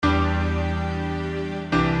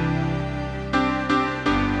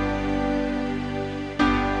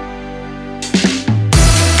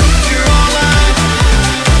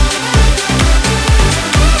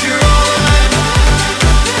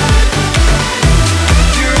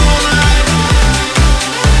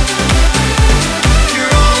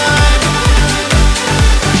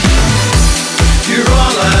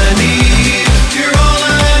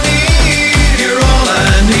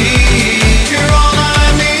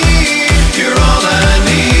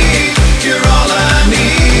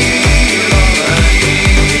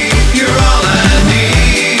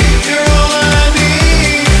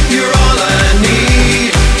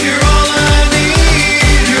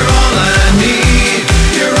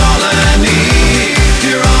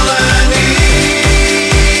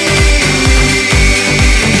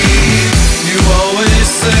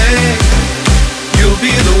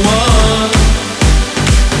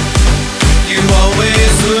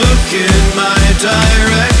in my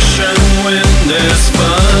direction when there's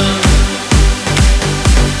fun.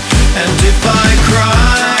 And if I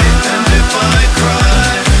cry,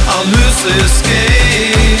 I'll lose this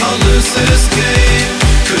game,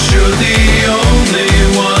 cause you're the only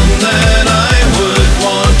one that I would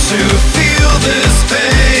want to feel this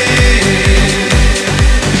pain.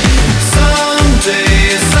 Some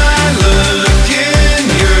days I look in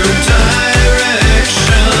your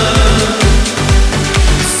direction.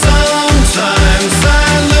 Sometimes I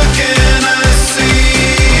look and I see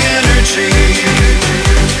energy.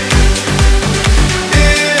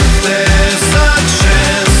 If there's a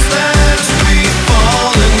chance that we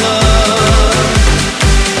fall in love,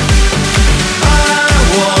 I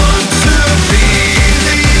want to be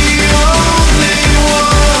the only one.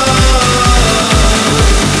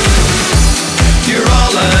 You're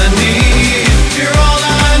all I need. You're all I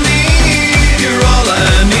need. You're all I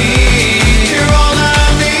need. You're all I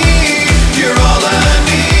need. You're all I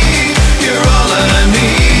need. You're all I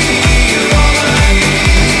need. You're all I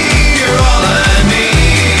need. You're all I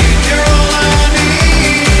need.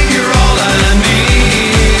 You're all I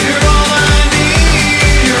need. You're all I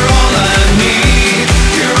need. You're all I need.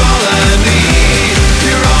 You're all I need.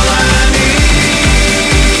 You're all I need.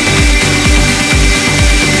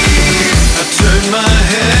 I turn my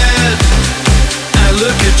head, I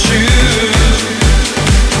look at you.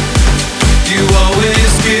 You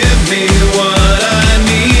always give me what I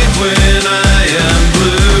need when I am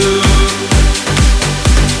blue.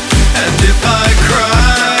 And if I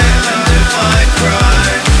cry,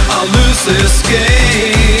 I'll lose this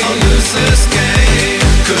game,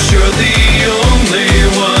 cause you're the only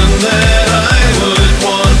one that I would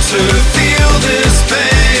want to feel this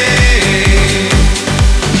pain.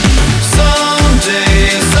 Some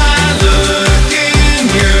days I look in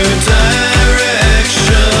your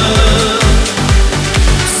direction.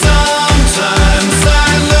 Sometimes I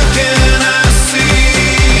look and I see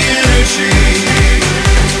energy.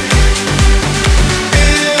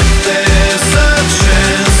 If there's a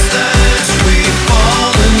chance that we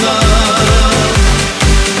fall in love,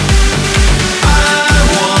 I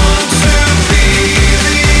want to be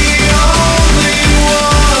the only one.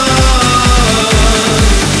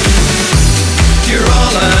 You're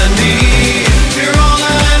all I need. You're all I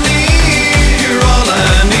need. You're all I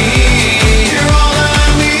need. You're all I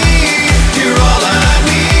need. You're all I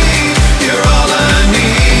need. You're all I need. You're all I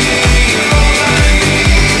need.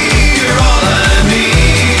 You're all I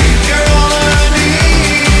need. You're all I need. You're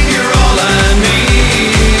all I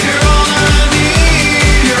need.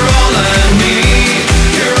 You're all I need.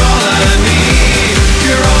 You're all I need.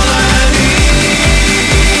 You're all I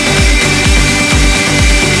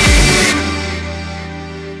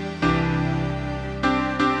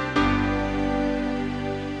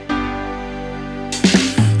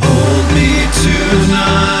Hold me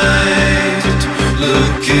tonight,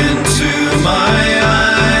 look into my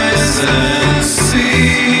eyes and see.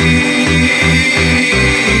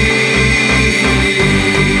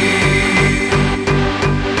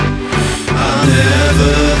 I'll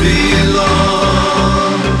never be